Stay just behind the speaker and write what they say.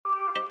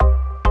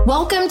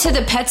Welcome to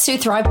the Pets Who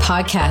Thrive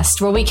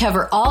podcast, where we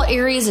cover all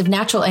areas of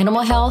natural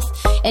animal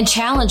health and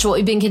challenge what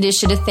we've been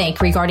conditioned to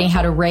think regarding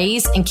how to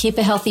raise and keep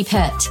a healthy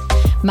pet.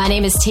 My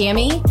name is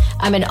Tammy.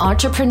 I'm an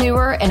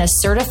entrepreneur and a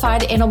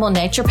certified animal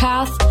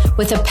naturopath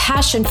with a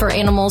passion for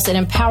animals and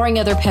empowering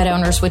other pet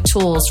owners with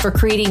tools for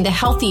creating the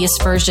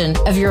healthiest version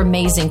of your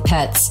amazing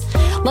pets.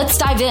 Let's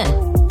dive in.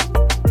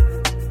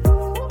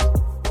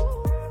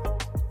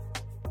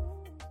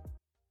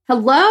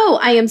 Hello,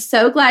 I am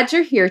so glad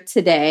you're here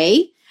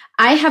today.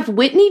 I have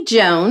Whitney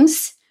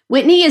Jones.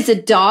 Whitney is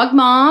a dog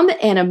mom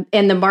and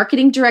the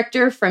marketing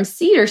director from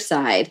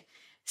Cedarside.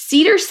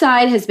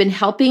 Cedarside has been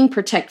helping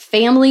protect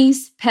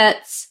families,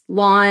 pets,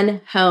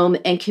 lawn, home,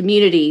 and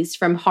communities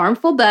from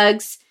harmful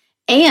bugs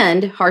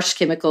and harsh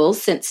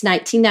chemicals since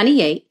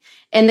 1998.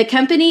 And the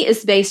company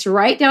is based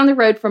right down the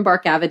road from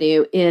Bark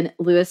Avenue in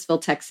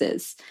Lewisville,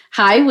 Texas.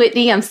 Hi,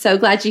 Whitney. I'm so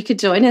glad you could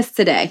join us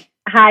today.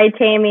 Hi,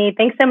 Tammy.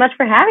 Thanks so much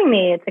for having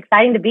me. It's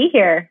exciting to be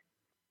here.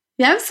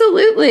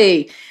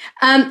 Absolutely.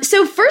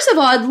 So first of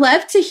all, I'd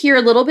love to hear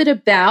a little bit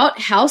about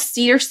how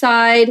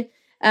Cedarside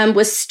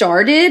was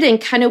started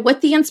and kind of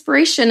what the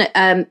inspiration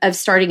of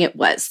starting it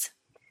was.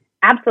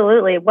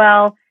 Absolutely.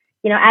 Well,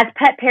 as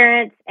pet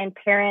parents and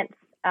parents,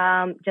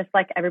 just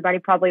like everybody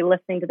probably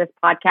listening to this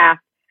podcast,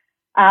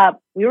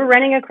 we were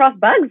running across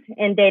bugs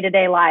in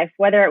day-to-day life,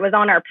 whether it was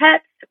on our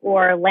pets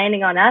or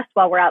landing on us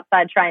while we're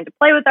outside trying to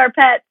play with our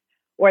pets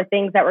or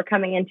things that were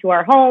coming into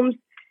our homes.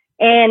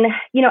 And,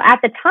 at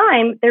the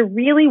time, there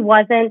really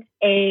wasn't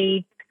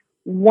a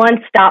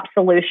one-stop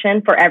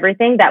solution for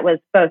everything that was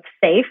both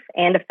safe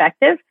and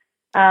effective.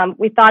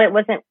 We thought it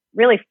wasn't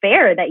really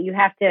fair that you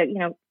have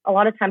to, a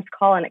lot of times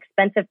call an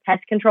expensive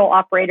pest control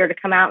operator to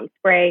come out and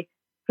spray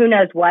who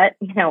knows what,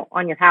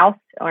 on your house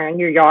or in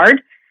your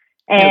yard.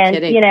 And,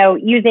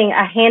 using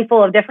a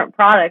handful of different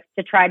products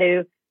to try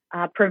to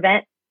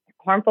prevent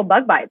harmful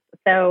bug bites.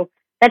 So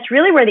that's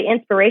really where the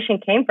inspiration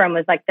came from,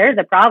 was like, there's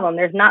a problem.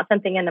 There's not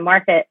something in the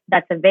market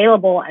that's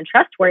available and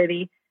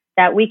trustworthy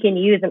that we can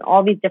use in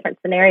all these different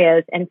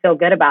scenarios and feel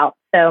good about.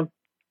 So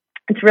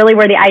it's really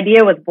where the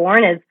idea was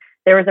born, is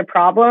there was a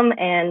problem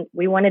and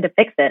we wanted to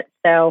fix it.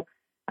 So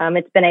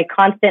it's been a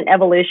constant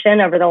evolution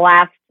over the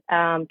last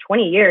 20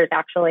 years,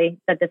 actually,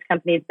 that this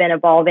company has been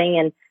evolving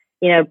and,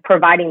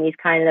 providing these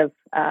kind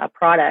of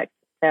products.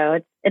 So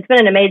it's been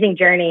an amazing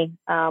journey.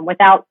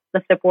 Without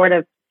the support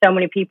of so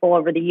many people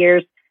over the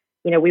years,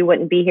 we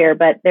wouldn't be here,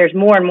 but there's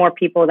more and more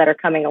people that are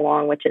coming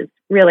along, which is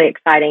really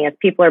exciting as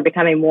people are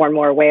becoming more and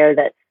more aware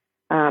that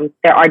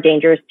there are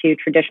dangers to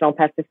traditional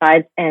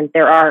pesticides and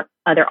there are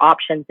other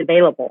options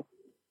available.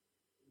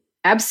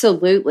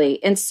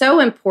 Absolutely. And so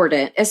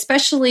important,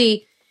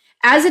 especially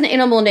as an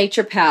animal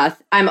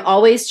naturopath, I'm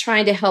always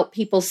trying to help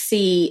people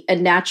see a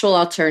natural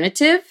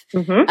alternative.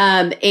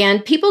 Mm-hmm.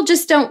 And people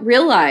just don't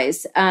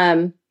realize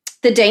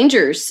the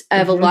dangers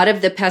of a lot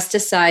of the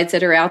pesticides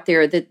that are out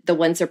there, the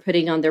ones they're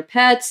putting on their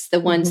pets, the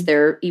ones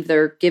they're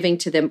either giving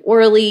to them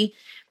orally.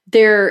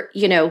 They're,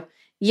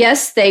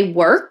 yes, they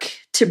work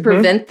to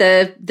prevent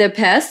the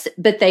pests,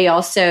 but they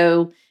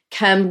also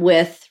come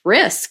with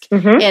risk.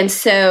 And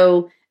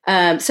so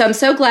I'm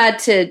so glad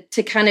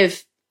to kind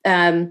of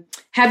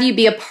have you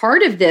be a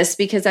part of this,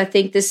 because I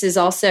think this is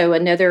also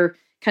another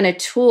kind of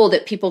tool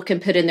that people can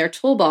put in their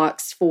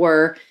toolbox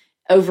for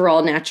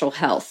overall natural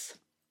health.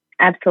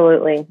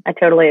 Absolutely. I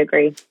totally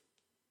agree.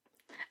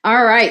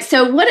 All right.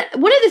 So one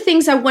of the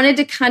things I wanted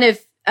to kind of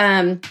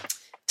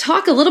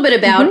talk a little bit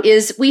about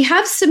is we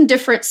have some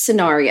different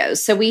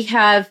scenarios. So we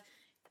have,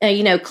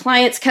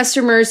 clients,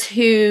 customers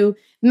who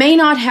may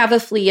not have a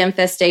flea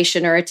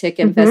infestation or a tick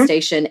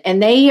infestation,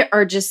 and they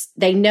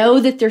know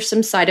that there's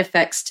some side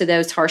effects to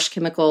those harsh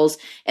chemicals,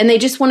 and they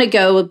just want to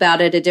go about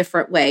it a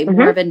different way,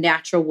 more of a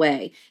natural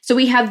way. So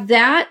we have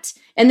that.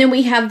 And then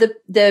we have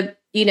the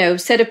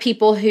set of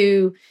people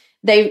who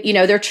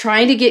they're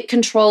trying to get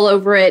control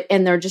over it,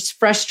 and they're just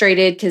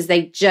frustrated because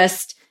they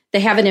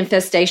have an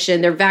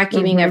infestation. They're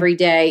vacuuming every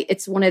day.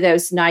 It's one of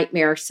those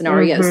nightmare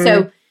scenarios.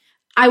 So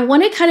I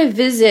want to kind of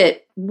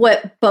visit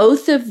what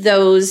both of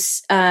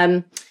those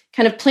kind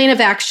of plan of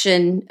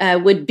action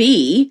would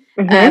be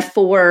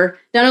for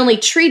not only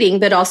treating,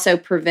 but also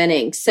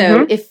preventing.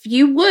 So if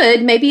you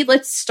would, maybe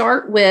let's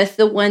start with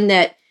the one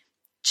that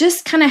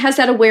just kind of has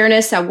that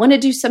awareness. I want to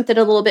do something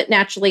a little bit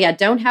naturally. I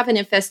don't have an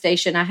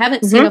infestation. I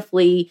haven't seen a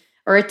flea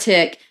or a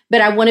tick, but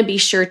I want to be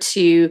sure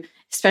to,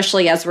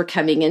 especially as we're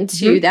coming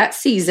into that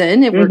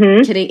season and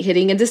we're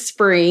hitting into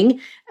spring,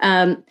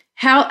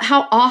 how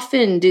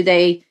often do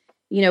they,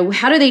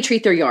 how do they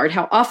treat their yard?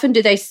 How often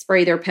do they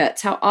spray their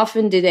pets? How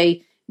often do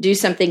they do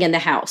something in the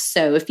house?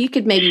 So if you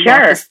could maybe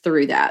walk us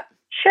through that.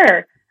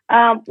 Sure.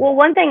 Well,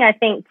 one thing I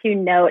think to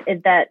note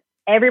is that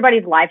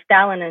everybody's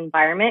lifestyle and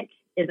environment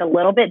is a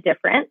little bit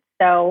different.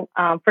 So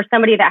for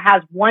somebody that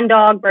has one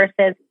dog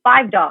versus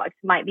 5 dogs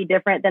might be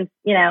different than,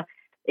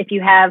 if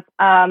you have,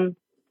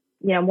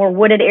 more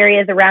wooded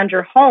areas around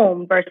your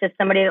home versus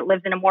somebody that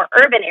lives in a more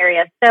urban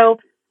area. So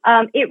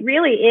it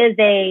really is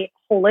a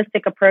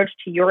holistic approach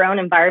to your own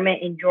environment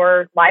and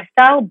your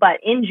lifestyle. But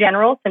in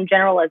general, some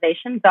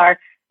generalizations are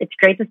it's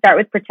great to start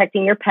with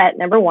protecting your pet,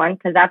 number one,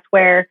 because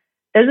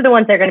those are the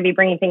ones that are going to be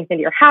bringing things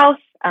into your house.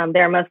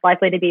 They're most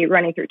likely to be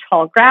running through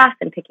tall grass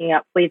and picking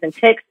up fleas and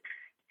ticks.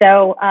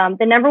 So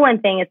the number one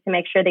thing is to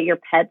make sure that your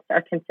pets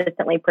are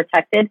consistently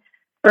protected.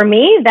 For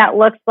me, that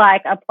looks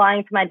like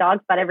applying to my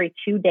dogs about every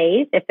 2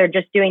 days. If they're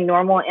just doing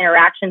normal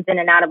interactions in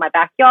and out of my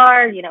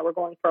backyard, we're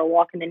going for a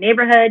walk in the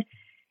neighborhood.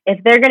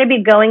 If they're going to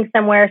be going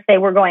somewhere, say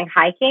we're going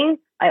hiking,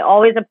 I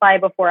always apply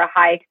before a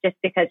hike just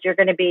because you're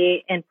going to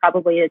be in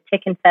probably a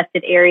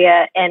tick-infested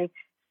area. And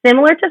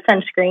similar to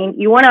sunscreen,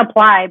 you want to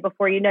apply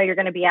before you're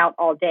going to be out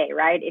all day,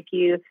 right? If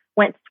you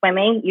went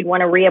swimming, you'd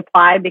want to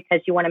reapply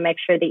because you want to make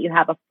sure that you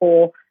have a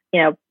full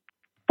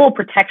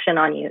protection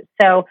on you.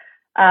 So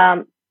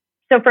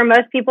for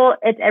most people,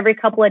 it's every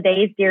couple of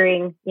days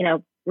during,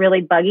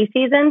 really buggy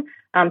season.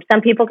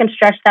 Some people can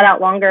stretch that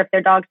out longer. If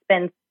their dog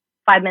spends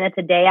 5 minutes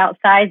a day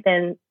outside,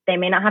 then they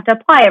may not have to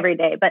apply every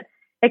day, but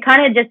it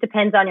kind of just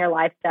depends on your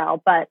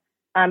lifestyle. But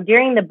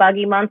during the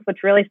buggy months,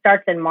 which really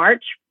starts in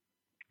March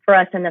for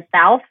us in the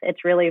South,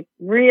 it's really,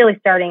 really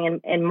starting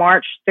in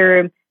March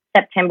through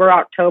September,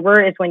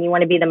 October is when you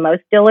want to be the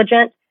most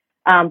diligent.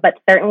 But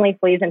certainly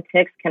fleas and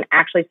ticks can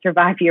actually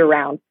survive year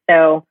round.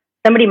 So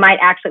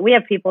we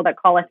have people that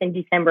call us in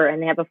December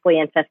and they have a flea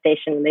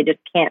infestation and they just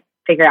can't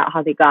figure out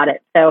how they got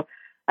it. So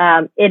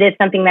it is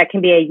something that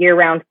can be a year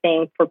round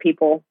thing for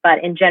people.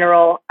 But in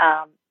general,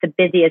 the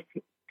busiest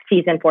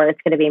season for it's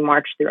going to be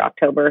March through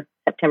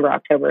September,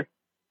 October.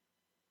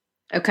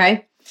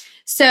 Okay.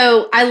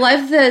 So I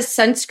love the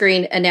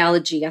sunscreen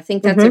analogy. I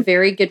think that's a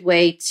very good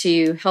way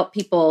to help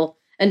people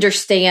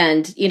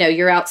understand,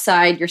 you're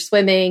outside, you're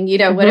swimming,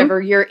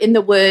 whatever, you're in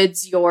the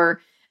woods,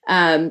 you're,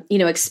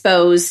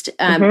 exposed.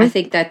 I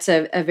think that's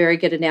a very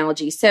good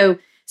analogy. So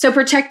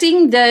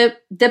protecting the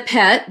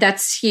pet,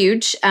 that's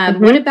huge.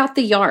 What about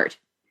the yard?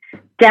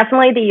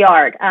 Definitely the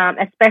yard,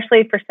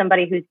 especially for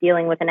somebody who's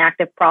dealing with an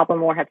active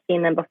problem or have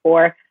seen them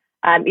before.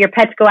 Your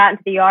pets go out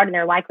into the yard and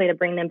they're likely to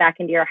bring them back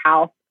into your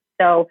house.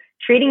 So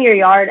treating your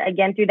yard,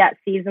 again, through that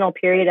seasonal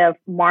period of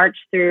March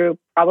through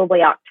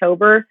probably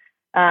October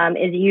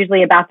is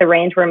usually about the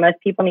range where most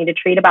people need to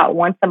treat about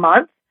once a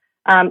month.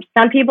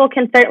 Some people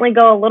can certainly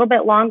go a little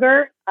bit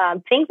longer.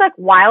 Things like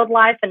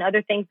wildlife and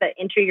other things that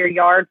enter your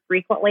yard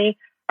frequently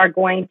are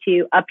going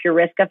to up your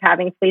risk of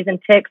having fleas and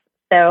ticks.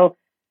 So,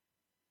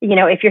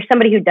 if you're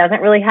somebody who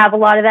doesn't really have a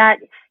lot of that,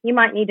 you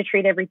might need to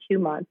treat every 2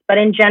 months. But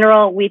in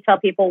general, we tell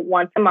people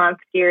once a month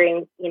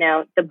during,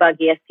 the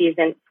buggiest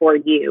season for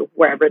you,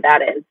 wherever that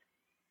is.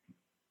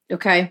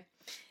 Okay.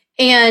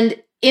 And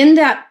in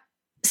that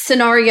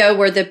scenario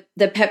where the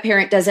pet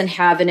parent doesn't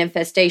have an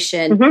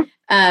infestation,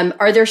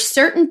 are there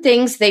certain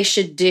things they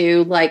should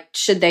do? Like,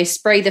 should they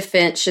spray the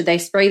fence? Should they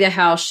spray the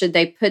house? Should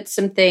they put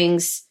some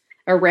things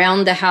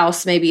around the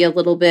house, maybe a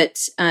little bit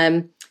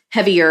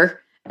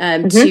heavier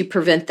to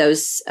prevent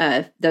those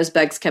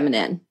bugs coming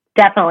in?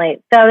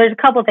 Definitely. So there's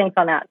a couple things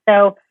on that.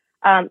 So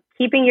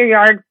keeping your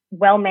yard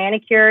well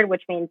manicured,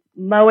 which means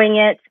mowing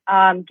it,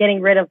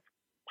 getting rid of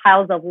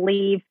piles of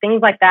leaves,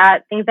 things like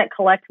that, things that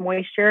collect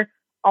moisture.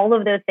 All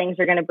of those things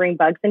are going to bring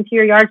bugs into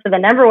your yard. So the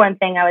number one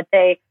thing I would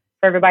say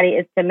for everybody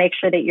is to make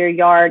sure that your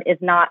yard is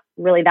not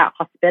really that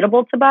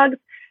hospitable to bugs.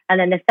 And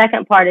then the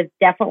second part is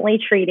definitely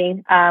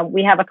treating.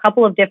 We have a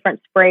couple of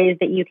different sprays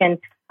that you can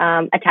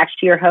attach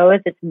to your hose.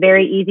 It's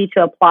very easy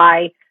to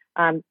apply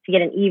to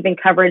get an even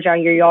coverage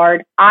on your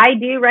yard. I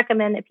do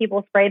recommend that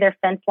people spray their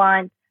fence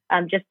lines,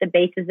 just the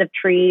bases of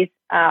trees,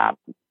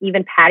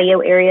 even patio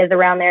areas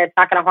around there. It's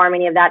not going to harm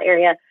any of that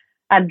area.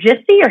 Just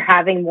so you're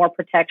having more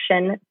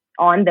protection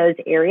on those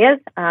areas,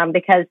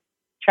 because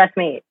trust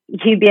me,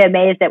 you'd be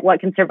amazed at what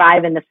can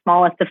survive in the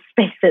smallest of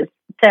spaces.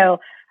 So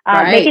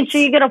making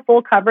sure you get a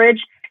full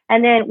coverage.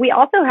 And then we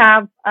also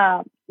have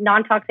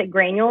non-toxic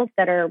granules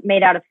that are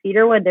made out of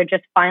cedar wood. They're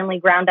just finely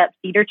ground up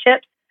cedar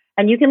chips.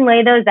 And you can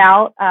lay those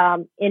out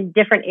in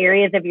different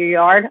areas of your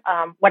yard.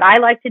 What I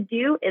like to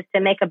do is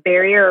to make a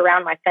barrier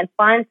around my fence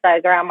line. So I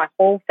go around my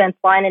whole fence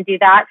line and do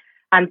that.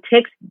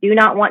 Ticks do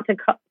not want to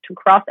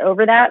cross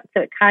over that.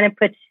 So it kind of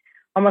puts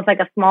almost like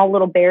a small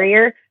little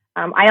barrier.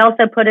 I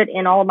also put it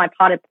in all of my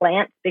potted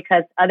plants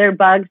because other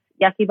bugs,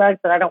 yucky bugs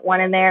that I don't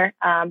want in there,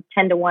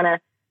 tend to want to,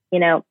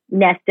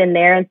 nest in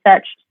there and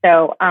such.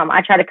 So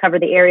I try to cover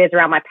the areas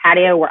around my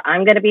patio where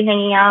I'm going to be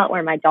hanging out,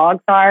 where my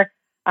dogs are.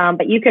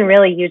 But you can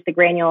really use the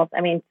granules.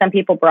 I mean, some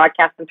people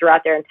broadcast them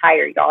throughout their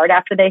entire yard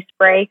after they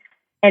spray.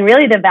 And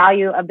really the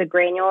value of the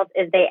granules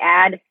is they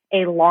add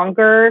a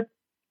longer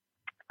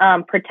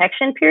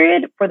protection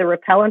period for the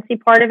repellency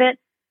part of it.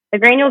 The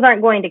granules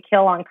aren't going to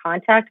kill on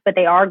contact, but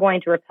they are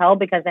going to repel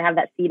because they have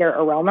that cedar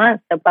aroma.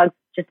 So bugs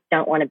just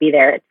don't want to be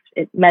there.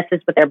 It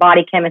messes with their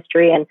body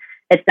chemistry and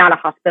it's not a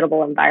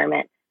hospitable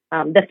environment.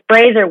 The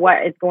sprays are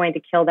what is going to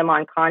kill them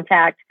on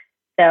contact.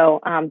 So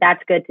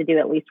that's good to do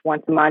at least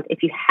once a month.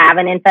 If you have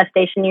an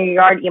infestation in your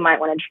yard, you might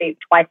want to treat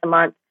twice a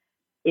month.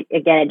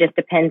 It just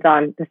depends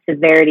on the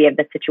severity of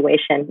the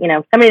situation.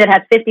 Somebody that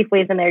has 50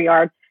 fleas in their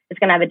yard is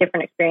going to have a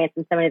different experience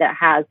than somebody that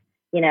has,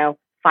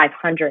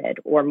 500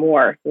 or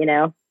more,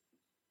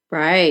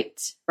 Right,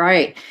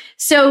 right.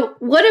 So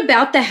what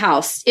about the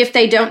house? If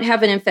they don't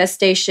have an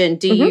infestation,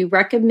 do you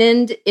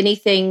recommend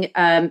anything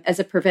as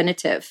a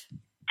preventative?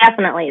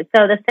 Definitely.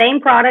 So the same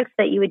products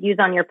that you would use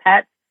on your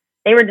pets,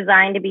 they were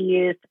designed to be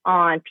used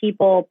on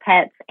people,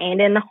 pets,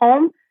 and in the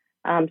home.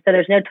 So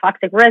there's no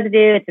toxic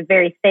residue. It's a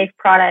very safe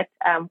product.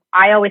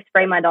 I always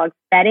spray my dog's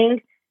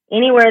bedding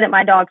anywhere that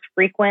my dogs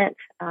frequent.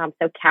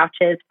 So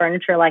couches,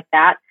 furniture like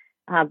that.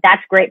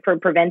 That's great for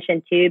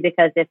prevention too,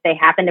 because if they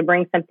happen to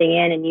bring something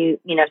in and you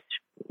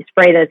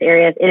spray those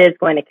areas, it is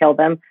going to kill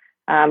them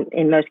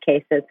in most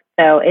cases.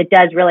 So it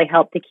does really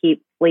help to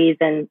keep fleas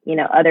and,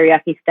 other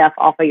yucky stuff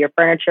off of your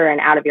furniture and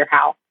out of your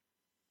house.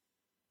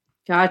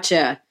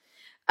 Gotcha.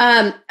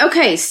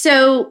 Okay.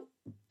 So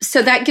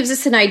that gives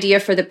us an idea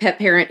for the pet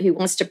parent who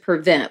wants to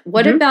prevent.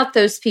 What about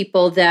those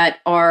people that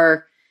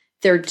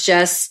they're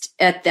just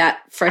at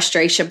that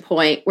frustration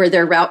point where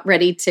they're about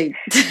ready to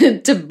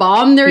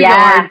bomb their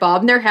yard,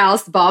 bomb their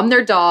house, bomb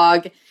their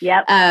dog.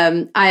 Yep.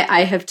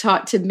 I have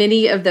talked to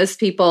many of those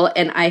people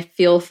and I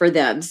feel for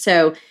them.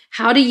 So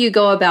how do you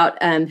go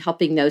about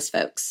helping those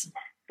folks?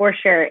 For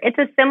sure. It's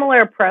a similar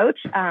approach.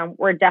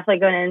 We're definitely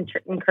going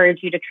to encourage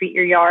you to treat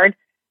your yard.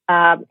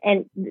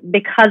 And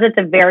because it's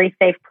a very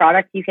safe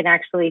product, you can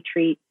actually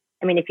treat,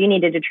 if you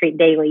needed to treat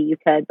daily, you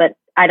could, but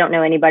I don't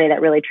know anybody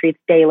that really treats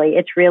daily.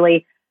 It's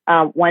really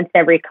once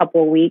every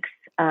couple of weeks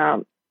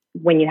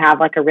when you have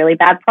like a really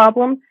bad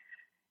problem.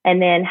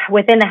 And then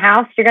within the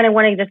house, you're going to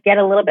want to just get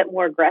a little bit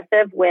more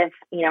aggressive with,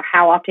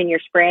 how often you're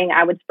spraying.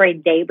 I would spray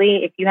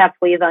daily. If you have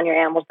fleas on your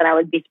animals, then I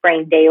would be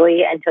spraying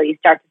daily until you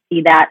start to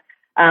see that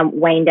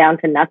wane down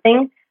to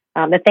nothing.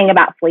 The thing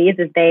about fleas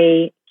is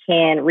they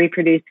can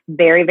reproduce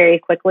very, very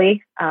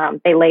quickly.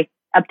 They lay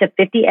up to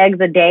 50 eggs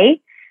a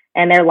day,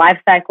 and their life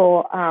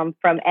cycle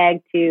from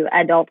egg to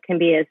adult can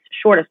be as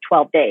short as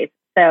 12 days.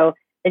 So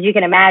as you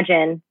can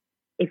imagine,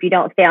 if you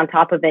don't stay on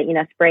top of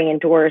it, spraying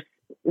indoors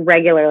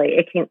regularly,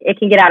 it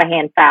can get out of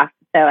hand fast.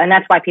 So, and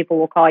that's why people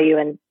will call you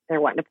and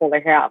they're wanting to pull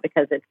their hair out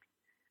because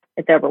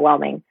it's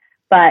overwhelming.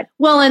 But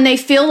and they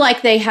feel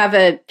like they have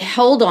a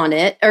hold on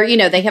it, or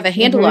they have a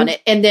handle on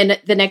it, and then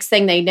the next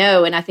thing they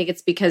know, and I think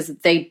it's because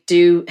they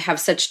do have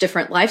such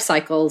different life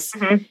cycles,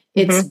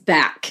 it's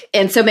back,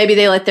 and so maybe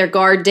they let their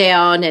guard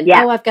down, and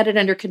I've got it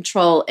under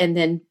control, and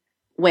then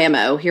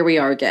whammo, here we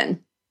are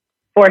again.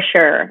 For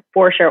sure.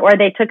 Or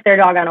they took their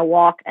dog on a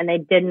walk and they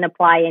didn't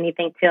apply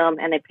anything to them,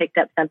 and they picked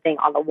up something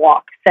on the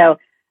walk. So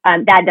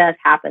that does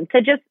happen. So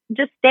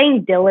just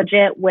staying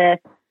diligent with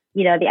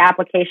the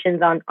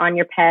applications on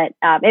your pet.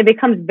 It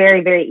becomes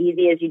very, very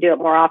easy as you do it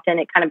more often.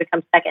 It kind of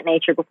becomes second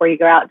nature before you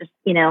go out. Just,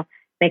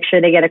 make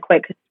sure they get a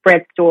quick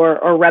spritz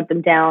or rub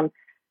them down.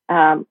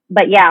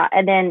 But yeah,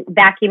 and then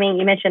vacuuming,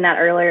 you mentioned that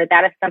earlier.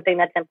 That is something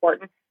that's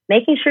important.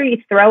 Making sure you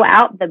throw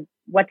out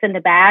what's in the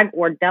bag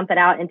or dump it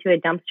out into a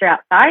dumpster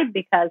outside,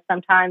 because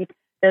sometimes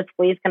those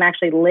fleas can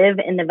actually live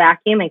in the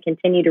vacuum and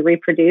continue to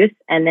reproduce,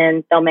 and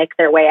then they'll make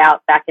their way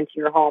out back into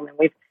your home.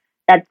 And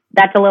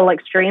that's a little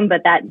extreme,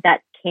 but that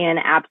can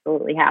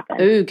absolutely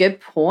happen. Ooh, good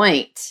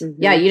point.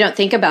 Yeah, you don't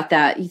think about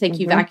that. You think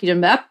you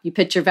vacuum them up, you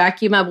put your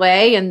vacuum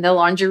away in the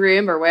laundry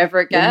room or wherever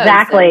it goes.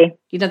 Exactly.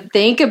 You don't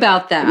think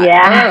about that.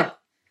 Yeah.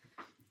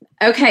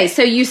 Oh. Okay,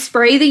 so you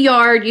spray the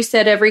yard, you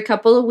said every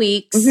couple of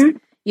weeks.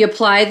 You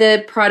apply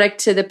the product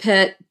to the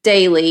pet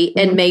daily,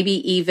 and maybe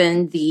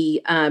even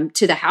the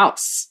to the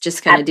house,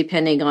 just kind of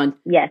depending on.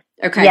 Yes.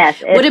 Okay.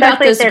 Yes. What about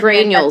those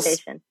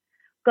granules?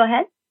 Go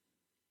ahead.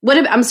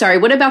 I'm sorry.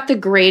 What about the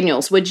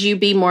granules? Would you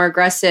be more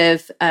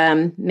aggressive,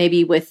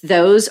 maybe with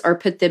those, or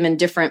put them in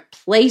different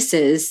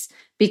places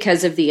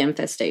because of the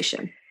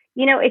infestation?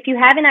 If you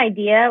have an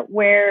idea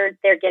where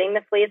they're getting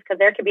the fleas, because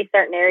there could be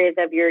certain areas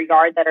of your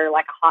yard that are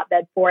like a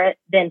hotbed for it,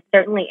 then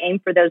certainly aim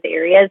for those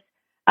areas.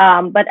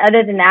 But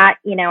other than that,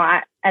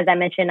 as I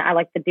mentioned, I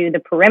like to do the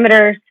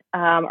perimeters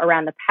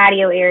around the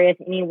patio areas,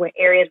 any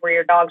areas where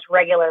your dogs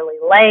regularly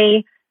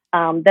lay.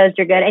 Those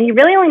are good. And you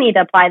really only need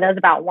to apply those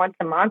about once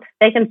a month.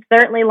 They can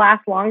certainly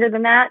last longer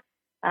than that.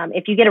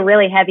 If you get a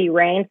really heavy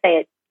rain, say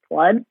it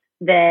floods,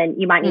 then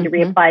you might need to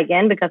reapply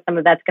again, because some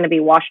of that's going to be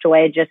washed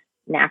away just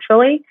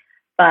naturally.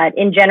 But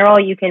in general,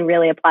 you can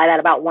really apply that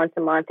about once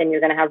a month, and you're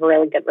going to have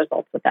really good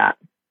results with that.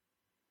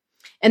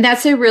 And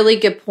that's a really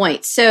good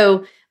point.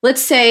 So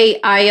let's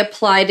say I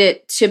applied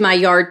it to my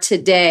yard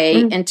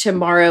today and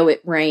tomorrow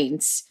it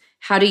rains.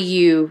 What do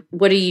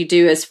you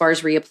do as far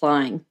as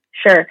reapplying?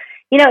 Sure.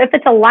 If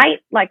it's a light,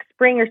 like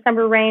spring or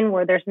summer rain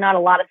where there's not a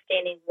lot of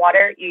standing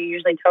water, you're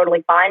usually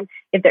totally fine.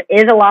 If there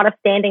is a lot of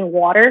standing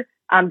water,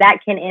 that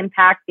can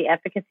impact the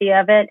efficacy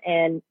of it.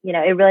 And,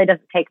 it really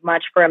doesn't take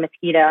much for a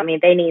mosquito.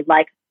 They need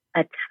like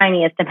a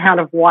tiniest amount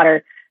of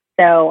water.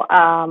 So,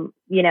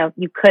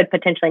 you could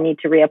potentially need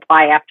to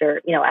reapply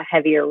after, a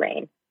heavier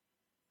rain.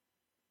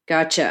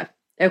 Gotcha.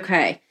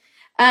 Okay.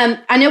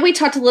 I know we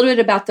talked a little bit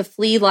about the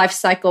flea life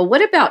cycle.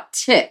 What about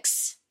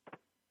ticks?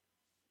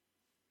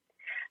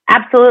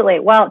 Absolutely.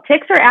 Well,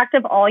 ticks are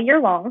active all year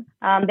long.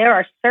 There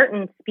are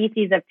certain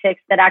species of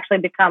ticks that actually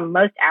become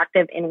most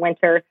active in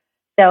winter.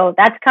 So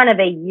that's kind of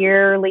a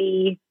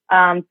yearly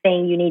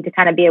thing you need to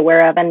kind of be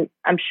aware of. And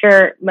I'm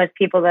sure most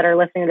people that are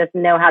listening to this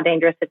know how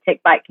dangerous a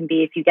tick bite can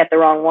be if you get the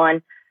wrong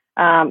one.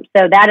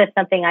 So that is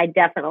something I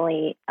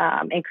definitely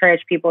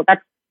encourage people.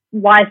 That's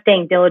why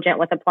staying diligent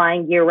with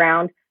applying year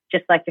round,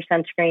 just like your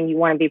sunscreen, you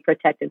want to be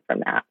protected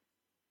from that.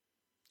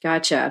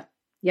 Gotcha.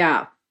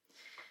 Yeah.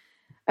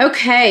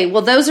 Okay.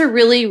 Well, those are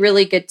really,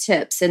 really good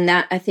tips. And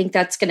that, I think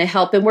that's going to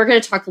help. And we're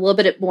going to talk a little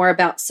bit more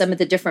about some of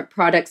the different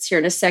products here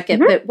in a second.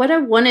 Mm-hmm. But what I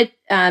want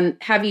to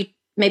have you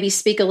maybe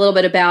speak a little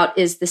bit about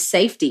is the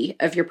safety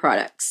of your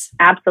products.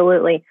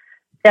 Absolutely.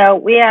 So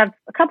we have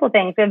a couple of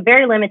things. We have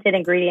very limited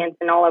ingredients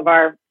in all of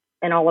our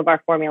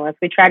formulas.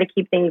 We try to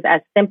keep things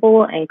as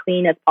simple and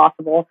clean as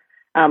possible.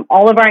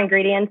 All of our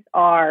ingredients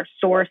are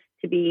sourced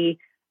to be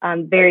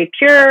very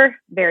pure,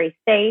 very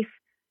safe.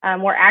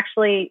 We're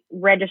actually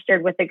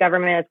registered with the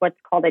government as what's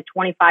called a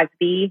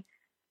 25B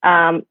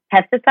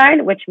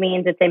pesticide, which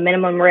means it's a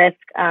minimum risk.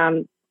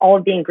 All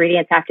of the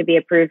ingredients have to be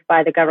approved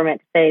by the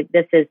government to say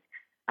this is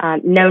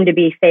known to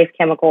be safe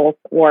chemicals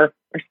or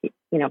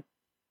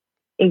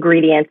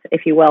ingredients,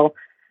 if you will.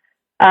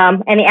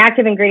 And the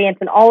active ingredients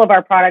in all of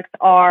our products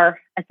are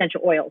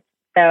essential oils.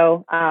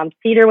 So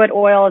cedarwood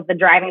oil is the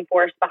driving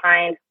force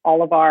behind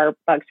all of our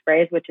bug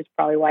sprays, which is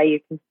probably why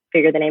you can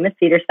figure the name is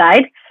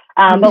Cedarside.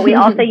 But we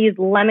also use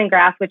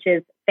lemongrass, which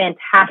is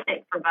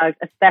fantastic for bugs,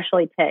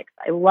 especially ticks.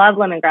 I love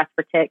lemongrass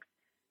for ticks.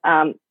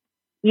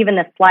 Even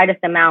the slightest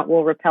amount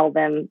will repel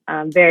them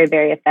very,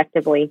 very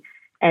effectively.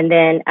 And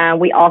then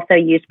we also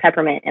use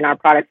peppermint in our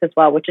products as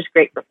well, which is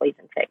great for fleas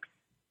and ticks.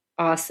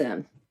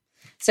 Awesome.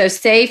 So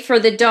safe for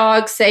the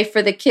dogs, safe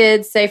for the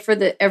kids, safe for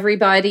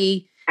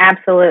everybody.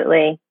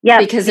 Absolutely. Yeah.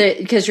 Because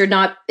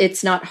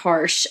it's not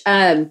harsh.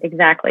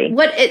 Exactly.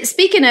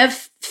 Speaking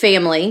of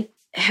family,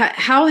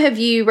 how have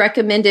you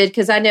recommended,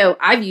 because I know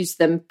I've used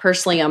them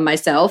personally on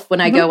myself when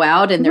I go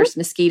out and there's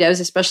mosquitoes,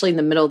 especially in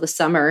the middle of the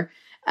summer.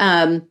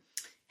 Can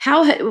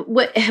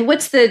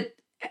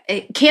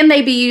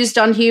they be used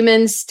on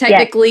humans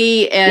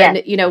technically?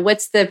 Yes. And,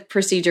 what's the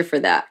procedure for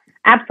that?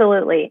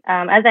 Absolutely.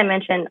 As I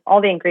mentioned,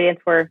 all the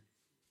ingredients were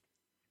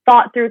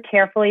thought through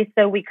carefully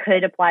so we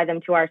could apply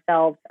them to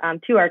ourselves,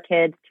 to our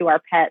kids, to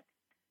our pets.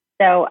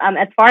 So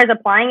as far as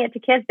applying it to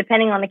kids,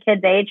 depending on the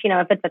kid's age,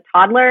 if it's a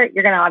toddler,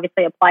 you're going to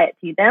obviously apply it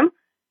to them.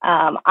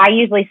 I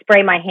usually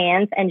spray my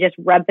hands and just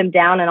rub them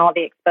down in all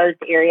the exposed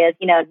areas,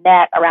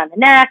 around the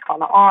neck, on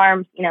the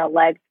arms,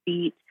 legs,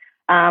 feet.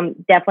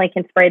 Definitely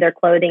can spray their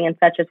clothing and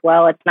such as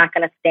well. It's not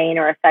going to stain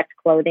or affect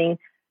clothing,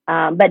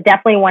 but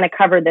definitely want to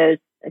cover those,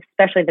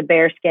 especially the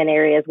bare skin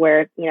areas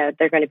where,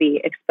 they're going to be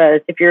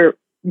exposed. If you're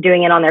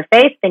doing it on their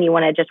face, then you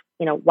want to just,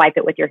 wipe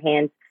it with your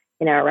hands,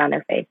 around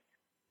their face.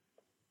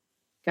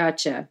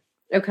 Gotcha.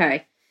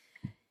 Okay.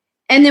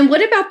 And then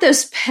what about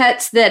those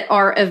pets that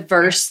are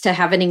averse to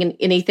having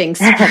anything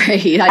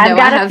sprayed? I know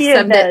I have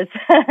some of those.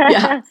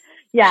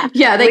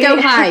 Yeah, they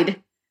go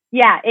hide.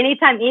 Yeah,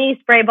 anytime any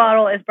spray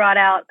bottle is brought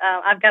out,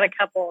 I've got a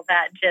couple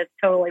that just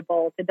totally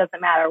bolt. It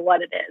doesn't matter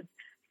what it is.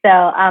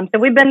 So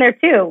we've been there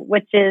too,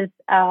 which is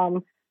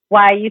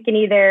why you can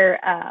either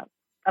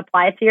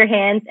apply it to your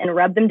hands and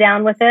rub them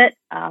down with it.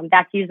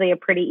 That's usually a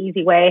pretty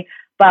easy way.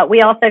 But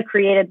we also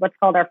created what's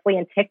called our flea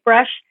and tick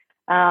brush,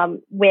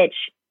 which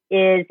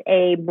is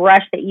a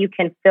brush that you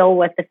can fill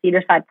with the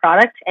Cedarside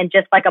product. And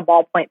just like a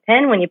ballpoint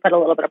pen, when you put a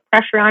little bit of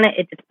pressure on it,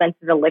 it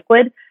dispenses a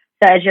liquid.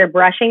 So as you're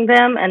brushing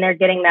them and they're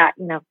getting that,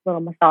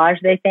 little massage,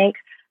 they think,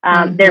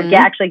 they're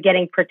actually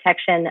getting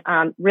protection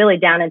really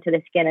down into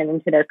the skin and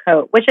into their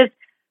coat, which is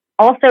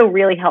also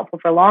really helpful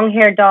for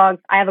long-haired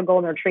dogs. I have a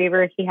golden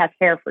retriever. He has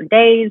hair for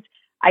days.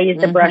 I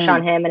use the brush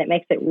on him, and it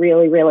makes it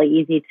really, really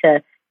easy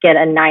to get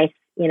a nice,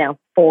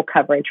 full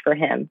coverage for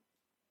him.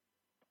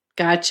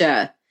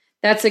 Gotcha.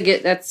 That's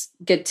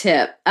good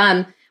tip.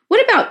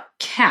 What about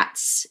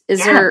cats?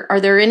 Are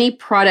there any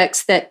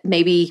products that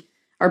maybe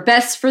are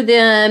best for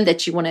them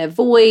that you want to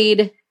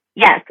avoid?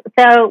 Yes.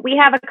 So we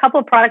have a couple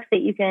of products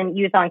that you can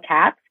use on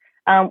cats.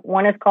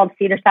 One is called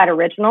Cedarside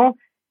Original.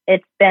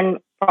 It's been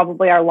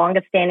probably our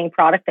longest standing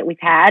product that we've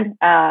had.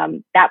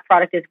 That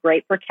product is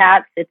great for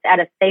cats. It's at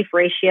a safe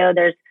ratio.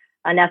 There's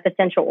enough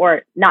essential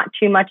or not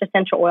too much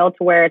essential oil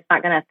to where it's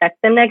not going to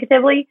affect them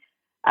negatively.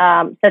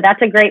 So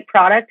that's a great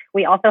product.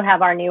 We also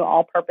have our new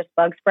all-purpose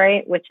bug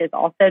spray, which is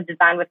also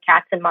designed with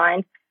cats in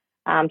mind.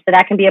 So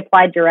that can be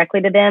applied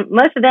directly to them.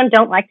 Most of them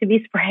don't like to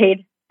be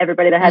sprayed.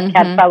 Everybody that has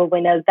cats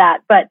probably knows that.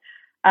 But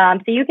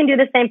so you can do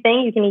the same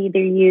thing. You can either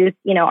use,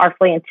 our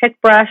flea and tick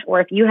brush, or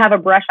if you have a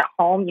brush at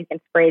home, you can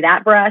spray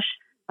that brush.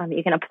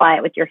 You can apply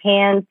it with your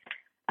hands.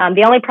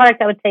 The only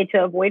product I would say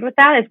to avoid with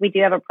that is we do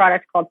have a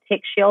product called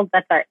Tick Shield.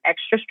 That's our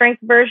extra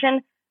strength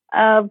version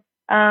of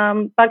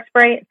bug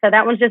spray. So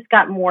that one's just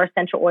got more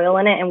essential oil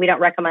in it, and we don't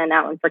recommend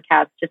that one for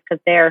cats just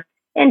because they're,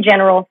 in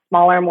general,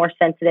 smaller, more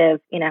sensitive.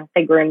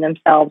 They groom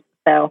themselves.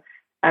 So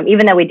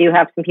even though we do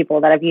have some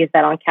people that have used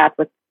that on cats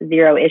with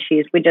zero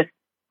issues, we just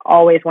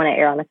always want to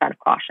err on the side of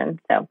caution.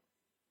 So,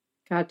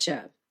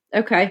 gotcha.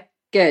 Okay,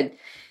 good.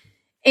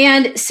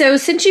 And so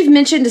since you've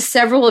mentioned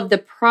several of the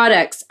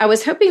products, I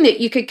was hoping that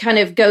you could kind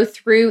of go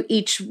through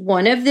each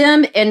one of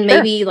them and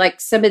maybe like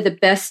some of the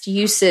best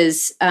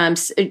uses,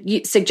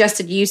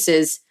 suggested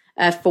uses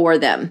for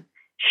them.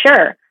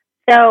 Sure.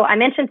 So I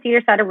mentioned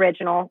Cedarside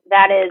Original.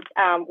 That is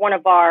one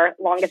of our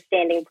longest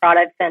standing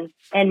products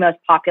and most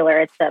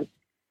popular.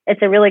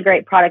 It's a really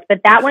great product, but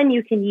that one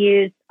you can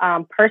use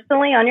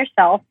personally on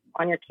yourself,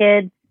 on your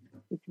kids.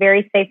 It's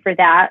very safe for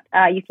that.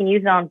 You can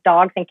use it on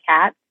dogs and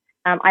cats.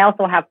 I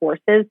also have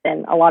horses,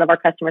 and a lot of our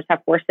customers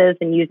have horses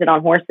and use it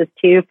on horses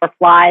too for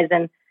flies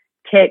and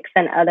ticks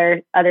and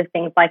other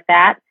things like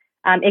that.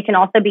 It can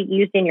also be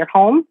used in your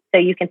home, so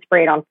you can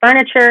spray it on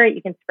furniture.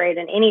 You can spray it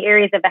in any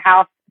areas of the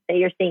house. Say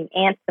you're seeing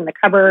ants in the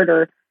cupboard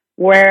or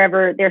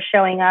wherever they're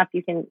showing up,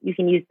 you can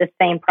use the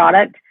same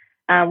product.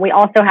 We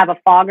also have a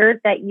fogger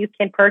that you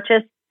can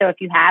purchase. So if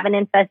you have an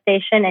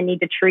infestation and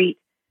need to treat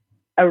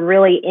a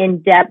really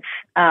in-depth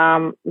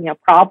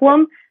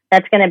problem,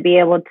 that's going to be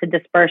able to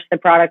disperse the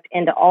product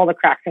into all the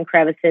cracks and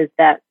crevices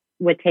that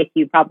would take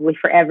you probably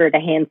forever to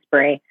hand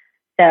spray.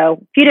 So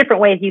a few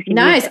different ways you can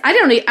use it.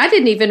 I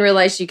didn't even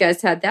realize you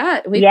guys had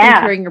that. We've been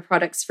carrying your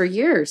products for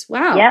years.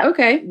 Wow. Yep.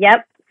 Okay.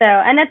 Yep. So,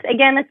 and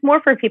that's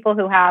more for people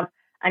who have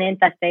an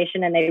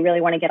infestation and they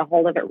really want to get a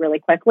hold of it really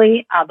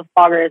quickly. The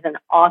fogger is an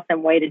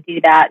awesome way to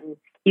do that. And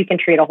you can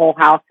treat a whole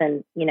house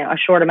in, a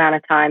short amount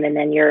of time. And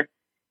then you're,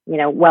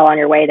 well on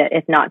your way to,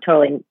 if not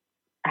totally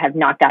have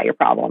knocked out your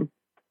problem.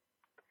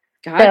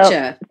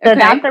 Gotcha. So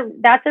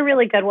that's a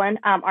really good one.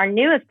 Our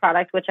newest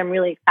product, which I'm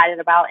really excited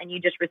about, and you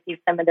just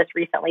received some of this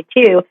recently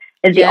too,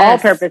 is the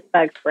all-purpose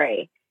bug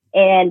spray.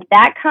 And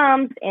that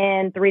comes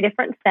in 3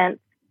 different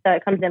scents. So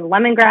it comes in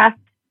lemongrass,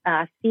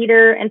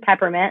 cedar, and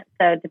peppermint.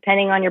 So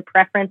depending on your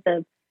preference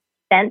of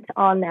scent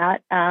on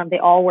that, they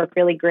all work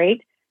really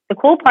great. The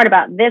cool part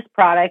about this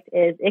product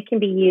is it can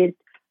be used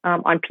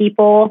on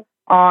people,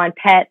 on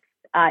pets,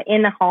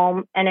 in the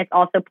home, and it's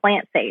also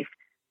plant safe.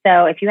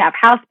 So if you have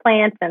house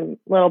plants and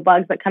little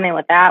bugs that come in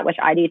with that, which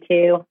I do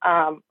too,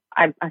 I'm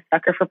a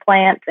sucker for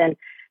plants and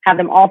have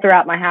them all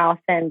throughout my house.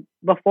 And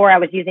before I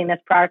was using this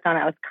product on,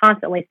 I was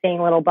constantly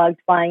seeing little bugs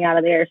flying out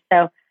of there.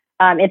 So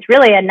it's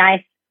really a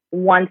nice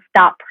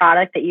one-stop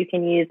product that you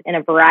can use in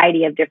a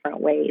variety of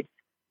different ways.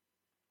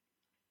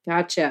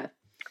 Gotcha.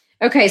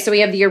 Okay, so we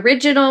have the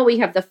original, we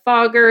have the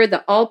fogger,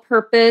 the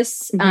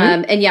all-purpose,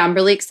 and I'm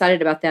really excited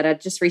about that. I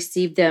just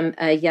received them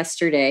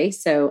yesterday,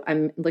 so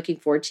I'm looking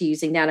forward to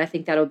using that. I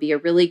think that'll be a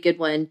really good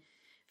one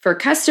for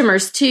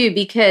customers too,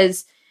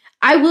 because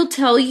I will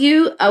tell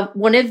you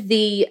one of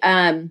the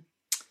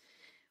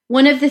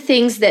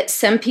things that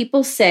some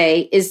people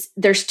say is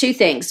there's 2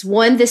 things.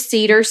 One, the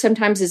cedar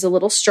sometimes is a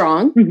little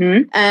strong,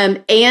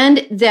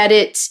 and that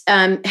it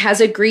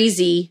has a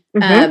greasy,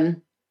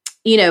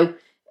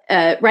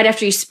 right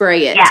after you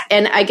spray it. Yeah.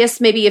 And I guess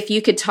maybe if you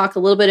could talk a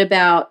little bit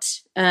about,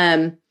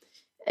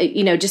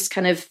 just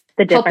kind of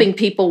helping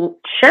people.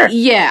 Sure.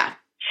 Yeah.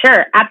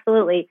 Sure.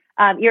 Absolutely.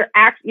 You're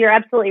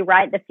absolutely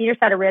right. The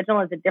Cedarside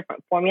Original is a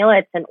different formula.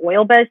 It's an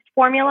oil-based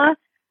formula.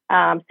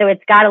 So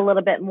it's got a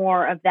little bit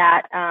more of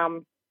that.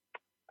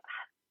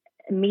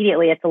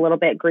 Immediately, it's a little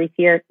bit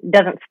greasier. It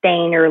doesn't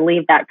stain or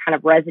leave that kind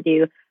of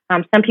residue.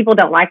 Some people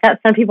don't like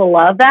that. Some people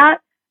love that.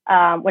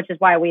 Which is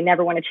why we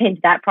never want to change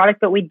that product.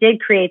 But we did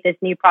create this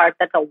new product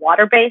that's a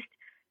water-based,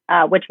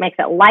 which makes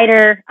it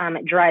lighter.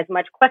 It dries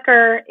much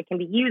quicker. It can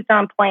be used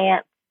on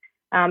plants.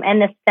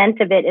 And the scent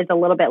of it is a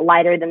little bit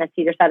lighter than the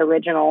Cedarside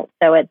Original.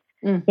 So it's,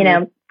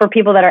 for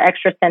people that are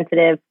extra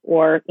sensitive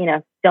or,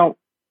 don't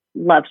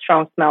love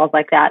strong smells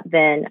like that,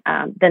 then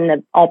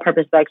the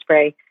all-purpose bug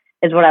spray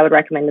is what I would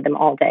recommend to them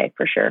all day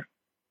for sure.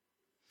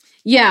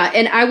 Yeah.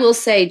 And I will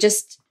say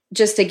just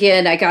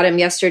again, I got them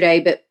yesterday,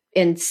 but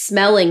in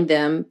smelling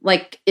them,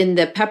 like in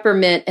the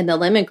peppermint and the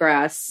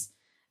lemongrass,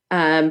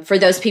 for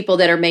those people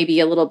that are maybe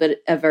a little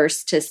bit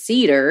averse to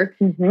cedar,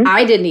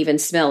 I didn't even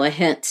smell a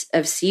hint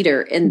of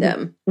cedar in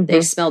them.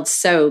 They smelled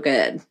so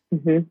good.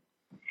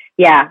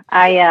 Yeah,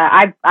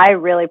 I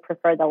really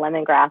prefer the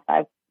lemongrass.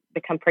 I've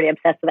become pretty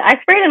obsessed with it. I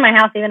spray it in my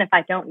house even if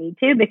I don't need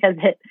to, because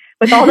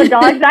with all the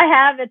dogs I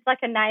have, it's like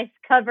a nice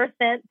cover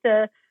scent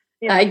to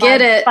I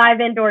get it.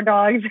 5 indoor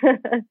dogs.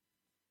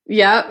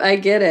 Yeah, I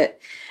get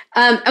it.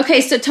 Okay,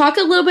 so talk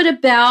a little bit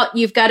about,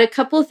 you've got a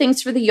couple of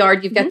things for the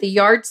yard. You've got the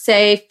Yard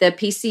Safe, the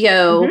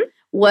PCO.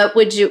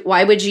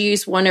 Why would you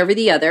use one over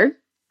the other?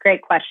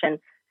 Great question.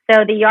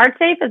 So the Yard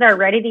Safe is our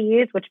ready to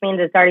use, which means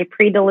it's already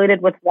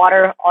pre-diluted with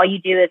water. All you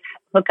do is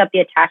hook up the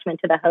attachment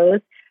to the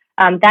hose.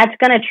 That's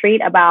going to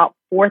treat about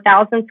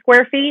 4,000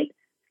 square feet.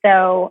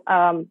 So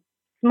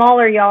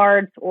smaller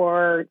yards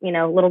or,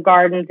 little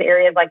gardens,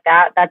 areas like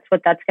that, that's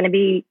what that's going to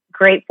be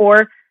great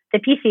for. The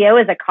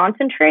PCO is a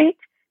concentrate.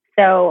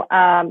 So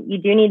you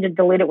do need to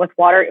dilute it with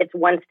water. It's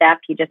one step.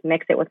 You just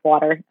mix it with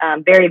water.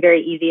 Very,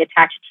 very easy.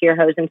 Attach it to your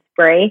hose and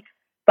spray.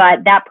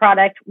 But that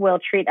product will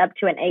treat up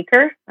to an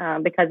acre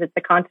because it's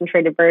a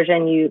concentrated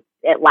version.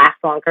 It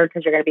lasts longer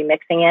because you're going to be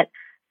mixing it.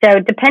 So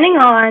depending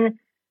on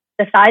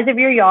the size of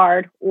your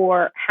yard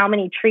or how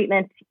many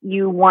treatments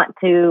you want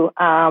to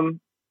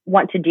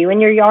do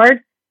in your yard,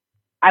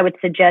 I would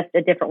suggest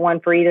a different one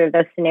for either of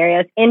those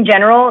scenarios. In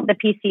general, the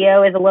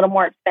PCO is a little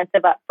more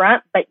expensive up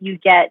front, but you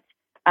get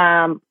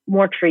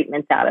more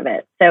treatments out of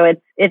it. So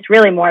it's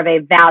really more of a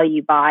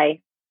value buy.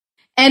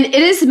 And it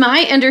is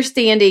my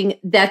understanding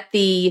that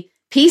the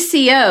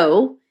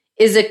PCO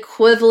is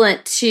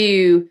equivalent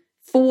to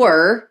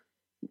 4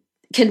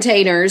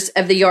 containers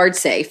of the Yard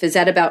Safe. Is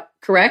that about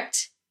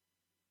correct?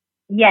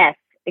 Yes,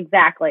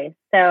 exactly.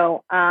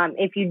 So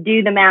if you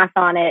do the math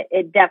on it,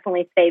 it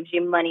definitely saves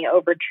you money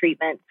over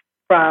treatments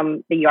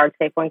from the Yard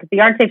Safe one, because the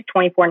Yard Safe is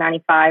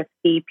 $24.95.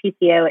 The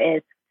PCO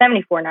is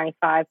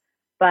 $74.95.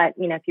 But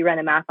if you run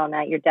the math on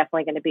that, you're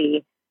definitely going to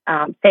be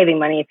saving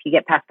money if you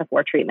get past the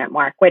 4 treatment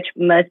mark, which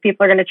most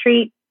people are going to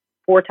treat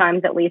 4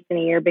 times at least in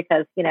a year,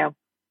 because the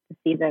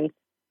seasons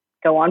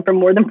go on for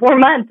more than 4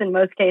 months in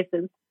most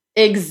cases.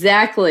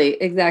 Exactly.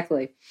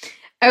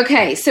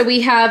 Okay, so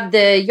we have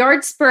the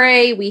yard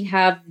spray, we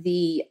have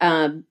the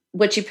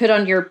what you put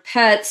on your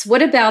pets.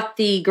 What about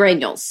the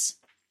granules?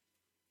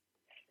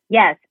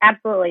 Yes,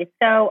 absolutely.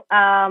 So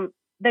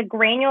the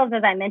granules,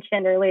 as I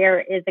mentioned earlier,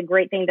 is a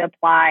great thing to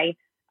apply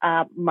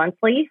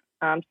monthly.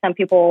 Some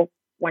people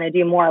want to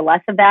do more or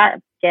less of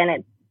that.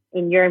 Again,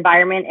 in your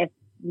environment, if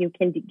you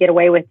can get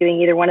away with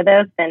doing either one of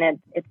those, then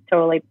it's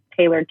totally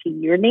tailored to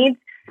your needs.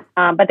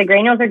 But the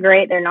granules are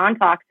great. They're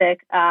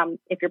non-toxic.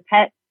 If your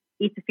pet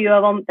eats a few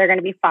of them, they're going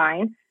to be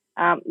fine.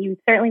 You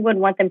certainly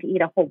wouldn't want them to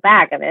eat a whole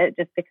bag of it,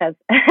 just because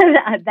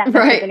that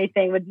much of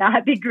anything would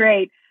not be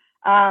great.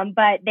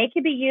 But they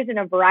can be used in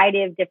a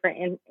variety of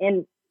different,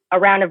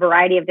 around a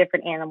variety of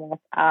different animals.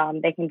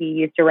 They can be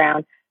used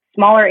around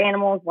smaller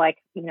animals like,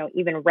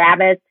 even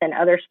rabbits and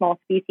other small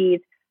species,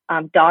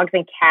 dogs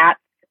and cats,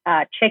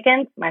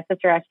 chickens. My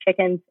sister has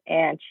chickens,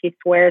 and she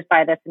swears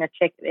by this in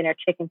her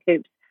chicken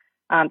coops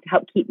to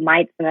help keep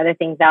mites and other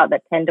things out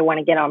that tend to want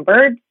to get on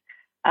birds.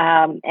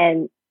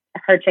 And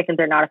her chickens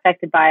are not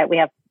affected by it. We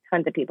have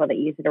tons of people that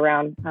use it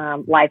around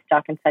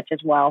livestock and such as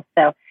well.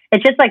 So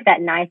it's just like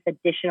that nice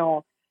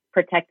additional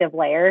protective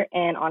layer.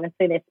 And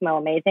honestly, they smell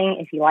amazing.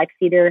 If you like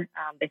cedar,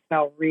 they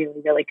smell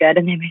really, really good,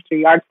 and they make your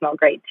yard smell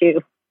great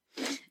too.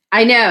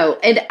 I know.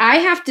 And I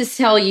have to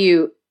tell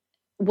you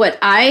what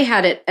I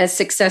had a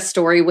success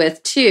story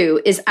with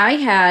too, is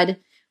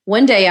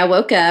one day I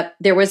woke up,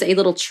 there was a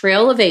little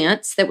trail of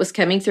ants that was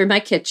coming through my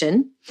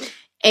kitchen,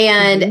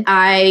 and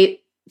I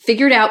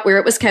figured out where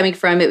it was coming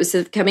from. It was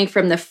coming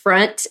from the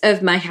front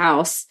of my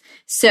house.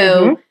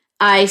 So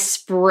I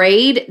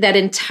sprayed that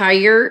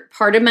entire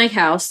part of my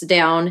house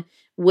down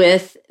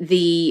with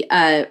the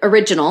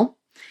original.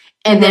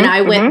 And then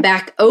I went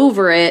back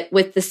over it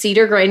with the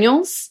cedar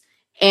granules,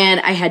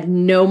 and I had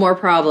no more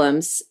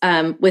problems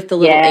with the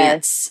little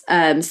ants.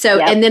 And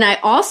then I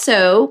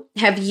also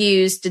have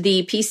used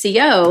the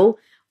PCO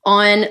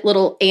on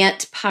little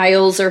ant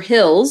piles or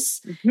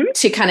hills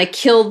to kind of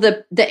kill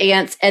the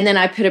ants. And then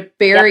I put a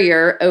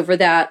barrier over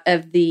that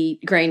of the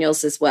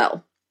granules as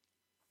well.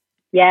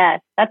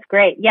 Yes, that's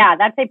great. Yeah,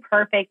 that's a